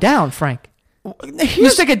going down, Frank? You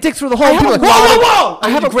stick a dick through the hole. I have people a are like, lot of- I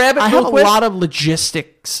have to grab it. I real have a quick. lot of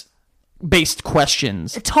logistics based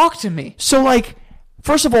questions. Talk to me. So, like,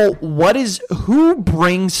 first of all, who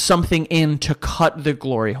brings something in to cut the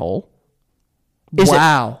glory hole?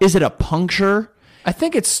 Wow. Is it a puncture? I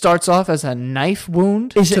think it starts off as a knife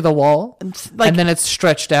wound Is to it- the wall, like- and then it's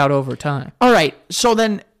stretched out over time. All right. So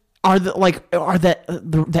then, are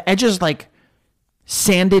the edges like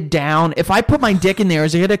sanded down? If I put my dick in there,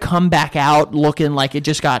 is it gonna come back out looking like it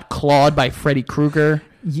just got clawed by Freddy Krueger?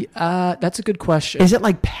 Yeah, that's a good question. Is it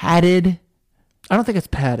like padded? I don't think it's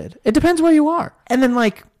padded. It depends where you are. And then,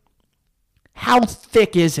 like, how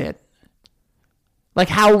thick is it? Like,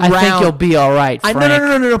 how round? I think you'll be all right, Frank.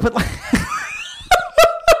 No. But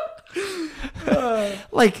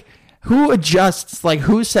like, who adjusts? Like,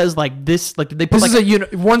 who says like this? Like, did they put This like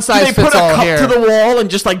is one do size they fits put a all cup here? to the wall and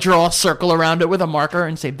just like draw a circle around it with a marker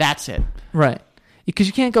and say that's it? Right. Because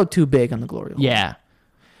you can't go too big on the glory hole. Yeah.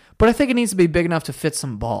 But I think it needs to be big enough to fit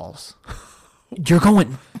some balls. You're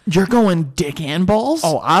going dick and balls?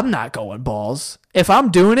 Oh, I'm not going balls. If I'm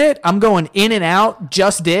doing it, I'm going in and out,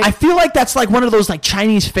 just dick. I feel like that's like one of those like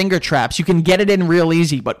Chinese finger traps. You can get it in real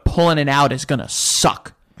easy, but pulling it out is gonna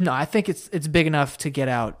suck. No, I think it's big enough to get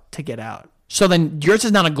out. So then yours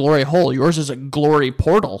is not a glory hole. Yours is a glory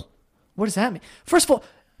portal. What does that mean? First of all,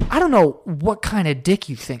 I don't know what kind of dick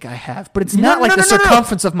you think I have, but it's not like the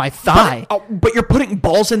circumference of my thigh. But you're putting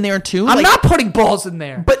balls in there too? I'm not putting balls in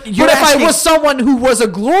there. But you're if I asking- was someone who was a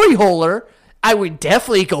glory holer, I would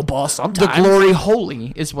definitely go balls The sometimes. glory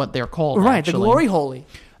holy is what they're called. Right, actually. the glory holy.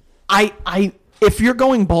 If you're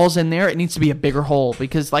going balls in there, it needs to be a bigger hole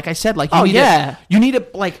because, like I said, like you need to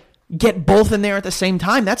like get both in there at the same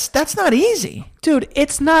time. That's not easy, Dude,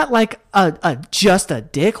 it's not like just a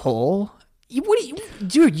dick hole.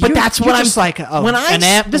 Dude? But that's what you're I'm just like.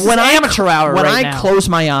 This is when I amateur hour When right I now. close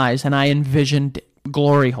my eyes and I envisioned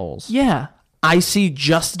glory holes, Yeah. I see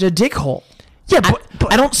just a dick hole. Yeah,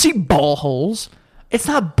 I don't see ball holes. It's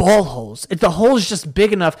not ball holes. The hole's just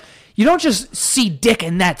big enough. You don't just see dick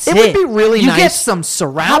and that's it. It would be really nice. You get some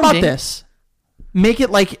surrounding. How about this? Make it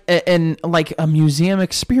like a museum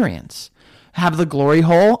experience. Have the glory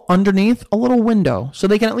hole underneath a little window so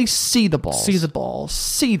they can at least see the balls. See the balls.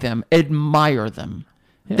 See them. Admire them.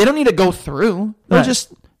 Yeah. They don't need to go through. They'll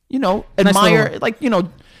just, admire, nice like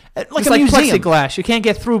it's a like museum. plexiglass. You can't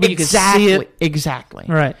get through, but you can see it. Exactly.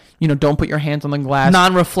 Right. Don't put your hands on the glass.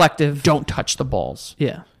 Non-reflective. Don't touch the balls.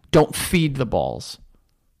 Yeah. Don't feed the balls.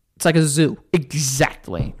 It's like a zoo.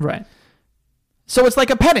 Exactly. Right. So it's like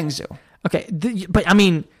a petting zoo. Okay. But, I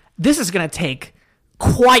mean, this is going to take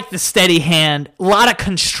quite the steady hand. A lot of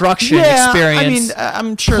construction experience. I mean,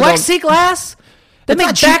 I'm sure. Plexiglass? They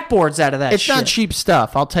make cheap. backboards out of that It's shit. not cheap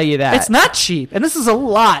stuff, I'll tell you that. It's not cheap. And this is a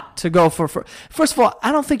lot to go for. First of all,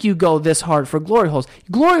 I don't think you go this hard for glory holes.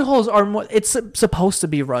 Glory holes are more, it's supposed to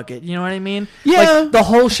be rugged. You know what I mean? Yeah. Like, the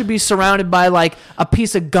hole should be surrounded by like a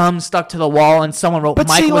piece of gum stuck to the wall and someone wrote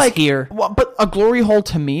Mike was here. But a glory hole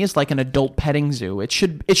to me is like an adult petting zoo. It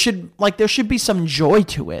should like there should be some joy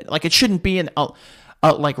to it. Like it shouldn't be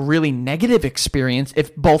a like really negative experience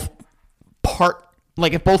if both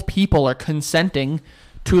people are consenting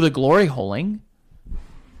to the glory holing.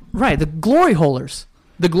 Right, the glory holers.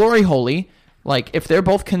 The glory holy, like if they're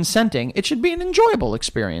both consenting, it should be an enjoyable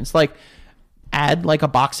experience. Like add like a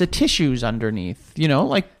box of tissues underneath,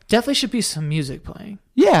 like definitely should be some music playing.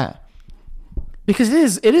 Yeah. Because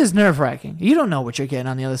it is nerve-wracking. You don't know what you're getting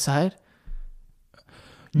on the other side.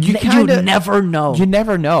 You never know. You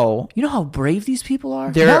never know. You know how brave these people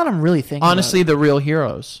are? They're, now that I'm really thinking honestly, the real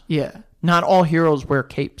heroes. Yeah. Not all heroes wear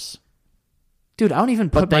capes. Dude, I don't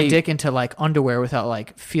even put my dick into like underwear without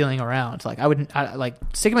like feeling around. Like like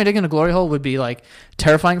sticking my dick in a glory hole would be like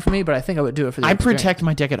terrifying for me, but I think I would do it for the experience. Protect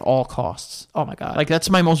my dick at all costs. Oh my God. Like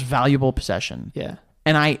that's my most valuable possession. Yeah.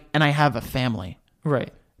 And I have a family.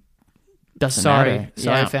 Right. Doesn't matter.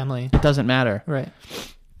 Sorry, family. It doesn't matter. Right.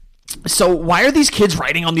 So why are these kids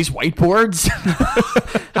writing on these whiteboards?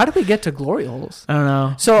 How did we get to glory holes? I don't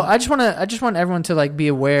know. So I just want everyone to like be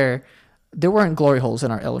aware there weren't glory holes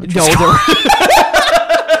in our elementary school. No,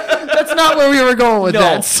 that's not where we were going with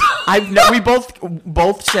that. We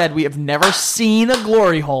both said we have never seen a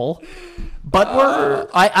glory hole, but we're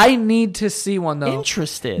I need to see one though.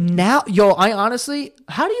 Interested. Now, I honestly,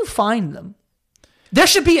 how do you find them? There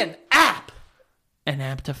should be an app. An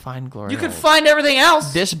app to find glory holes. You could find everything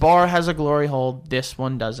else. This bar has a glory hole. This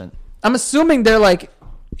one doesn't. I'm assuming they're like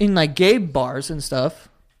in like gay bars and stuff.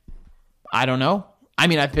 I don't know. I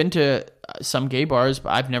mean, I've been to some gay bars, but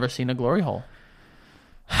I've never seen a glory hole.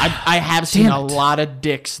 I have seen a lot of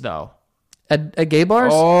dicks, though. At gay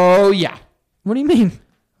bars? Oh, yeah. What do you mean?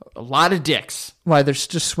 A lot of dicks. Why, they're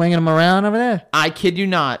just swinging them around over there? I kid you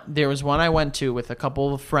not. There was one I went to with a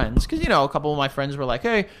couple of friends. Because, a couple of my friends were like,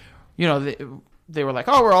 hey, they were like,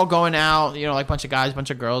 oh, we're all going out. Like a bunch of guys, a bunch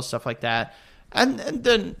of girls, stuff like that. And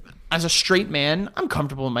then as a straight man, I'm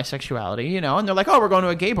comfortable in my sexuality, and they're like, oh, we're going to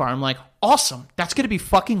a gay bar. I'm like, awesome. That's going to be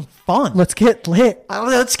fucking fun. Let's get lit.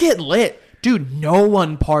 Let's get lit. Dude, no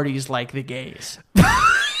one parties like the gays.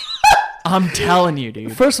 I'm telling you,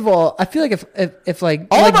 dude. First of all, I feel like if like...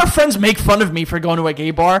 All of our friends make fun of me for going to a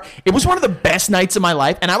gay bar. It was one of the best nights of my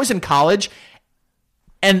life, and I was in college,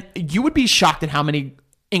 and you would be shocked at how many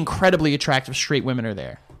incredibly attractive straight women are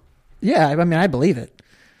there. Yeah, I mean, I believe it.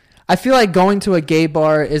 I feel like going to a gay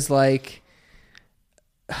bar is like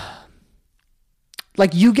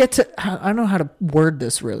you get to, I don't know how to word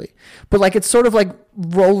this really, but like it's sort of like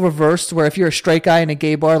role reversed where if you're a straight guy in a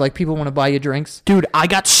gay bar, like people want to buy you drinks. Dude, I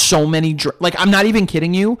got so many like I'm not even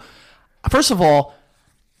kidding you. First of all,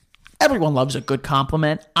 everyone loves a good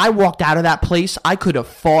compliment. I walked out of that place, I could have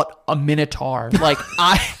fought a minotaur. Like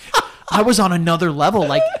I was on another level.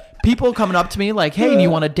 Like people coming up to me like, hey, do you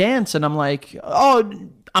want to dance? And I'm like, oh,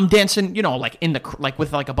 I'm dancing, like in the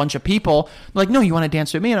with like a bunch of people. They're like, no, you want to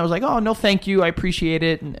dance with me? And I was like, oh, no, thank you, I appreciate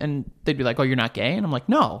it. And they'd be like, oh, you're not gay? And I'm like,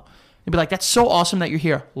 no. They'd be like, that's so awesome that you're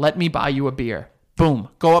here. Let me buy you a beer. Boom.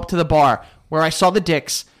 Go up to the bar where I saw the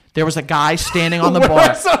dicks. There was a guy standing on the bar.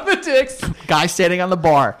 I saw the dicks. Guy standing on the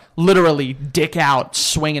bar, literally dick out,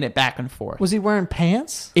 swinging it back and forth. Was he wearing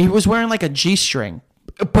pants? He was wearing like a G-string.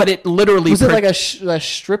 But it literally... Was it like a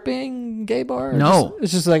stripping gay bar? No.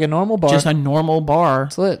 It's just like a normal bar? Just a normal bar.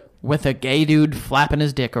 It's lit. With a gay dude flapping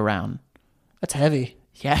his dick around. That's heavy.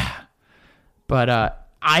 Yeah. But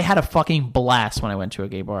I had a fucking blast when I went to a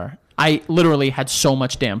gay bar. I literally had so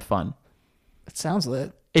much damn fun. It sounds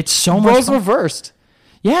lit. It's so much Roles fun. reversed.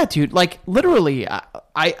 Yeah, dude. Like, literally,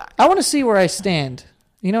 I want to see where I stand.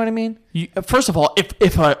 You know what I mean? First of all,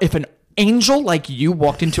 if an angel like you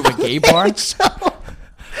walked into a gay bar...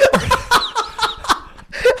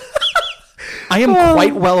 I am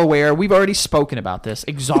quite well aware. We've already spoken about this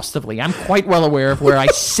exhaustively. I'm quite well aware of where I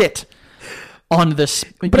sit on this.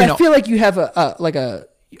 But I feel like you have a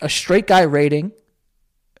straight guy rating.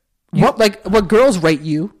 What girls rate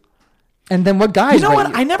you, and then what guys. You know rate what?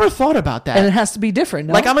 you. I never thought about that. And it has to be different.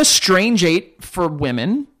 No? Like I'm a strange 8 for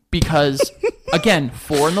women because, again,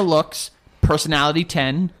 4 in the looks, personality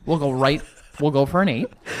 10. We'll go for an 8.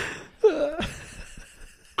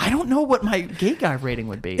 I don't know what my gay guy rating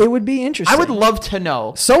would be. It would be interesting. I would love to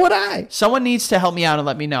know. So would I. Someone needs to help me out and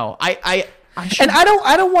let me know. I should, and I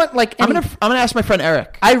don't want like. I'm gonna ask my friend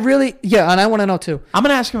Eric. I really and I want to know too. I'm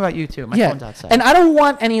gonna ask him about you too. My phone's outside. And I don't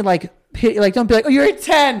want any like don't be like, oh, you're a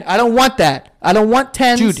 10. I don't want that. I don't want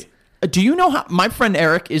 10s. Dude, do you know how my friend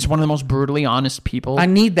Eric is one of the most brutally honest people? I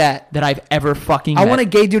need that I've ever fucking met. I want a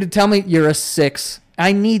gay dude to tell me you're a 6.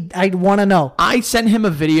 I want to know. I sent him a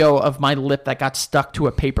video of my lip that got stuck to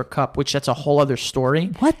a paper cup, which that's a whole other story.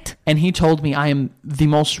 What? And he told me I am the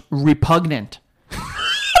most repugnant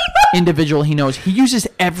individual he knows. He uses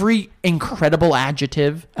every incredible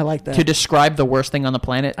adjective I like that. to describe the worst thing on the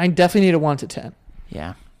planet. I definitely need a 1 to 10.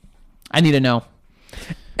 Yeah. I need to know.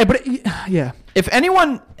 But yeah. If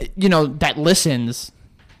anyone, that listens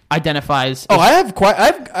identifies. Oh, I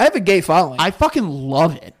have a gay following. I fucking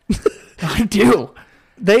love it. I do.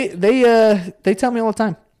 They tell me all the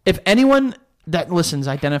time. If anyone that listens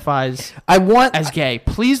identifies as gay,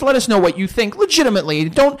 please let us know what you think legitimately.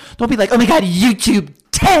 Don't be like, oh my god, YouTube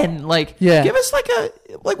 10. Like, give us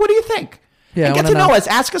what do you think? Yeah, and get to know us.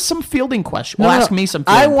 Ask us some fielding questions. No, ask me some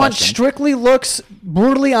fielding questions. I want strictly looks,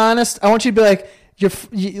 brutally honest. I want you to be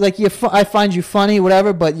like, I find you funny,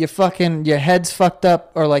 whatever, but your head's fucked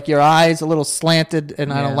up, or like your eyes a little slanted,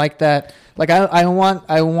 and I don't like that. Like I want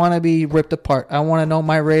to be ripped apart. I want to know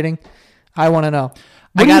my rating. I want to know.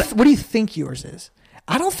 What do you think yours is?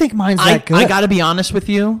 I don't think mine's that good. I got to be honest with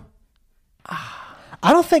you.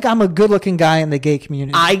 I don't think I'm a good-looking guy in the gay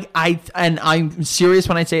community. And I'm serious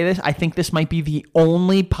when I say this. I think this might be the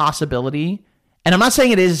only possibility, and I'm not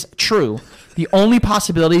saying it is true, the only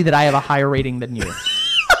possibility that I have a higher rating than you.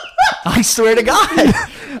 I swear to God.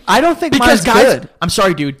 I don't think because mine's good. I'm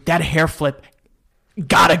sorry, dude. That hair flip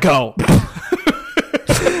gotta go.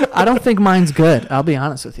 I don't think mine's good. I'll be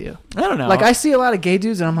honest with you. I don't know. Like, I see a lot of gay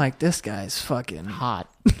dudes, and I'm like, this guy's fucking hot.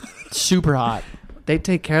 Super hot. They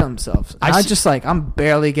take care of themselves. I'm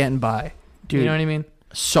barely getting by. Dude, you know what I mean?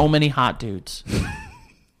 So many hot dudes.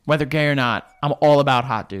 Whether gay or not, I'm all about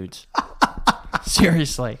hot dudes.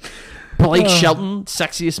 Seriously. Blake Shelton,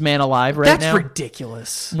 sexiest man alive now. That's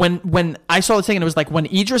ridiculous. When I saw the thing, and it was like, when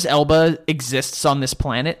Idris Elba exists on this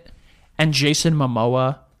planet and Jason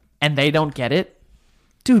Momoa, and they don't get it.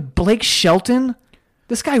 Dude, Blake Shelton?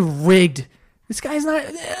 This guy rigged. This guy's not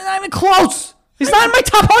even close. He's not in my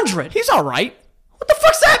top 100. He's all right. What the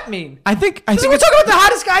fuck's that mean? I think we're talking about the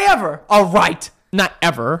hottest guy ever. All right. Not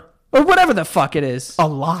ever. Or whatever the fuck it is.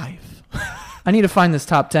 Alive. I need to find this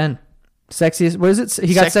top 10. Sexiest, what is it?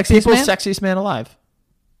 He got sexiest people's man? Sexiest man alive.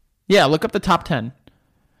 Yeah, look up the top 10.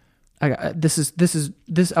 I got this.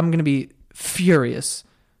 I'm going to be furious.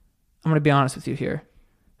 I'm going to be honest with you here.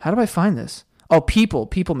 How do I find this? Oh, People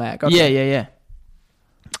Mag. Okay. Yeah.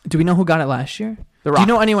 Do we know who got it last year? The Rock. Do you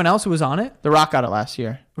know anyone else who was on it? The Rock got it last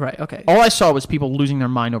year. Right, okay. All I saw was people losing their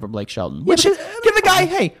mind over Blake Shelton. Yeah, give the guy,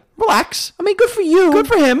 hey, relax. I mean, good for you. Good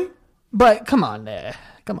for him. But come on there.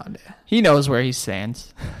 He knows where he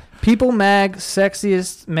stands. People Mag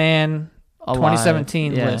sexiest man alive.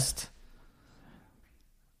 2017 list.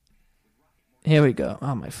 Here we go.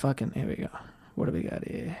 Oh my fucking, here we go. What do we got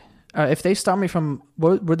here? If they start me from,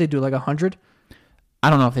 what would they do, like 100? I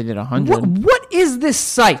don't know if they did 100. What is this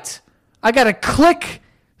site? I gotta click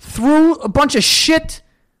through a bunch of shit.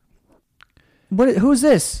 Who's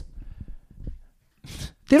this?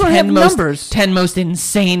 They don't have numbers. 10 most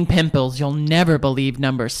insane pimples. You'll never believe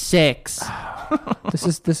number 6.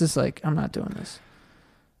 This is like, I'm not doing this.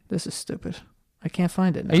 This is stupid. I can't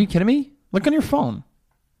find it now. Are you kidding me? Look on your phone.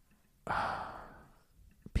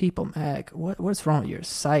 People Mag. What's wrong with your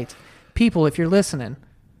site? People, if you're listening,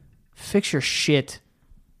 fix your shit.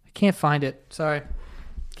 I can't find it. Sorry.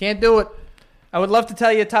 Can't do it. I would love to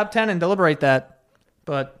tell you a top 10 and deliberate that,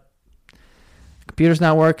 but computer's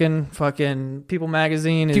not working. Fucking People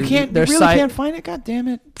Magazine is their site. Can't find it? God damn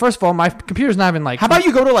it. First of all, my computer's not even like... How about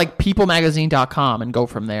you go to like peoplemagazine.com and go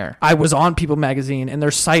from there? I was on People Magazine, and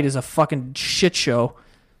their site is a fucking shit show.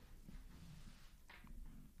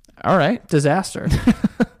 All right. Disaster.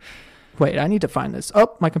 Wait, I need to find this.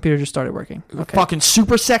 Oh, my computer just started working. Okay. Fucking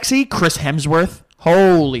super sexy Chris Hemsworth.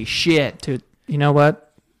 Holy shit. Dude, you know what?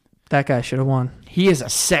 That guy should have won. He is a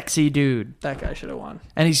sexy dude. That guy should have won.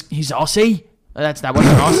 And he's Aussie. That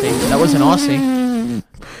wasn't Aussie. That wasn't Aussie.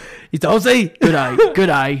 He's Aussie. Good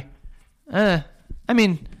eye. I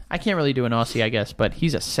mean, I can't really do an Aussie, I guess, but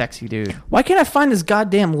he's a sexy dude. Why can't I find this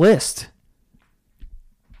goddamn list?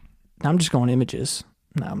 I'm just going images.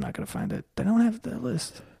 No, I'm not going to find it. They don't have the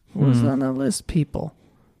list. What's on the list? People.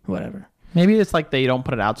 Whatever. Maybe it's like they don't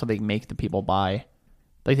put it out so they make the people buy.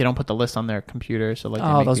 Like they don't put the list on their computer so like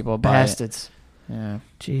they make those people buy bastards. it. Yeah.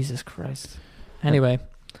 Jesus Christ. Anyway,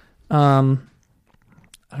 I don't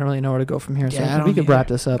really know where to go from here. Yeah, So we could wrap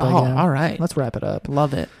this up. Oh, all right. Let's wrap it up.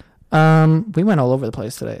 Love it. We went all over the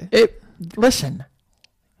place today. Listen,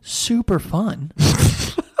 super fun.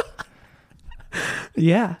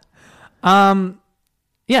 Yeah.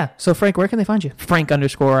 Yeah. So Frank, where can they find you?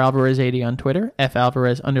 Frank_Alvarez80 on Twitter,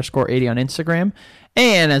 F_Alvarez_80 on Instagram.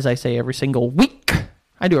 And as I say every single week,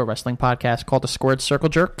 I do a wrestling podcast called The Squared Circle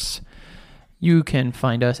Jerks. You can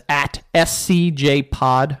find us at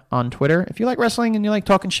SCJPod on Twitter. If you like wrestling and you like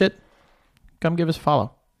talking shit, come give us a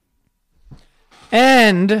follow.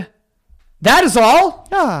 And that is all.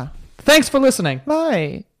 Ah, Thanks for listening.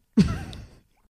 bye.